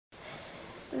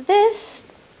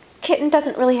This kitten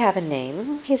doesn't really have a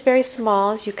name. He's very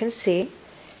small, as you can see.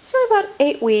 He's only about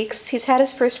 8 weeks. He's had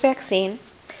his first vaccine.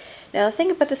 Now, the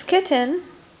thing about this kitten,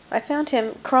 I found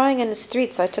him crying in the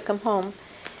street, so I took him home.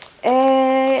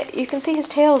 You can see his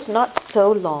tail is not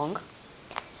so long.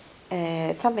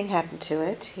 Something happened to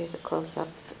it. Here's a close-up.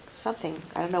 Something,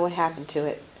 I don't know what happened to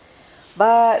it,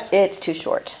 but it's too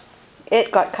short.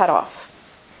 It got cut off.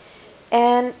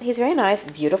 And he's very nice,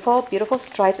 beautiful, beautiful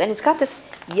stripes, and he's got this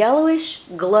yellowish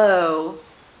glow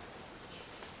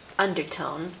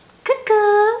undertone.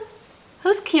 Cuckoo!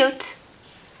 Who's cute?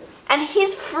 And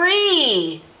he's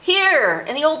free here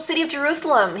in the old city of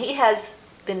Jerusalem. He has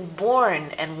been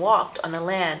born and walked on the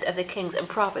land of the kings and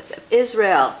prophets of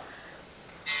Israel.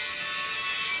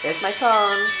 There's my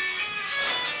phone.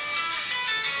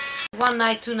 1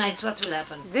 night, 2 nights, what will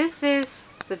happen? This is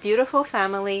the beautiful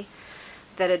family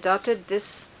that adopted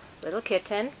this little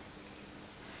kitten.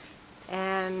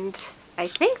 And I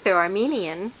think they're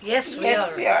Armenian. Yes, we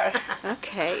are.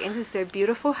 Okay, and this is their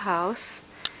beautiful house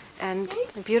and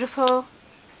a beautiful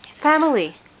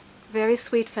family. Very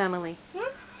sweet family.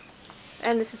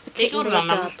 And this is the kitten they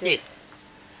adopted.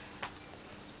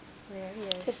 There he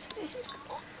is.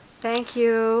 Thank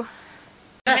you.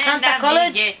 Santa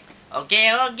College?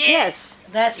 Okay. Yes.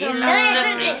 That's your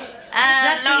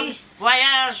Un long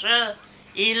voyage,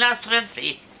 illustre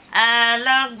prix. Un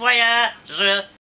long voyage.